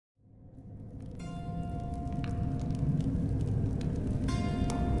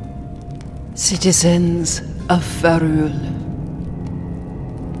Citizens of Farul,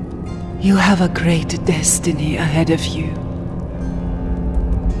 you have a great destiny ahead of you.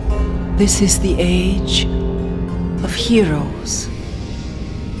 This is the age of heroes,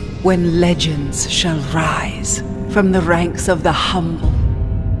 when legends shall rise from the ranks of the humble.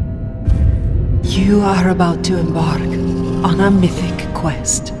 You are about to embark on a mythic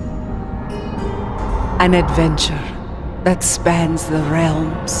quest, an adventure that spans the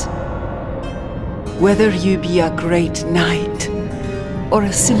realms. Whether you be a great knight or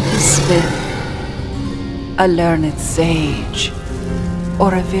a simple smith, a learned sage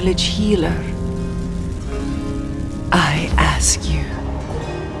or a village healer, I ask you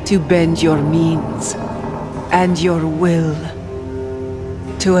to bend your means and your will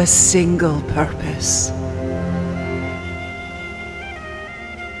to a single purpose.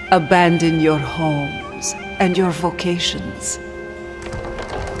 Abandon your homes and your vocations.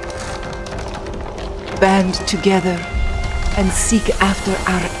 Band together and seek after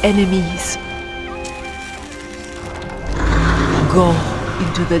our enemies. Go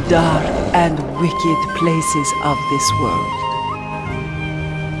into the dark and wicked places of this world,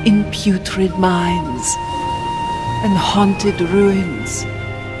 in putrid mines and haunted ruins,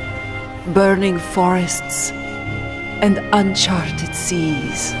 burning forests and uncharted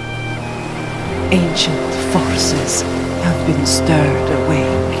seas. Ancient forces have been stirred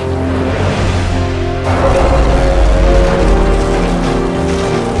awake.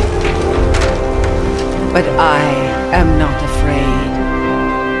 But I am not afraid,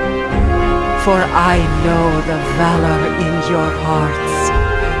 for I know the valor in your hearts,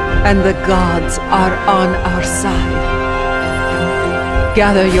 and the gods are on our side.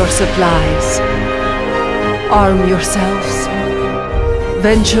 Gather your supplies, arm yourselves,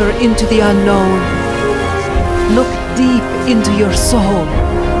 venture into the unknown, look deep into your soul,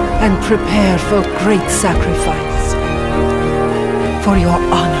 and prepare for great sacrifice, for your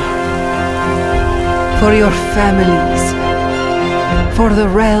honor, for your families, for the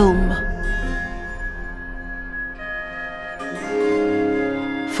realm,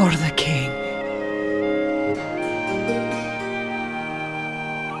 for the king.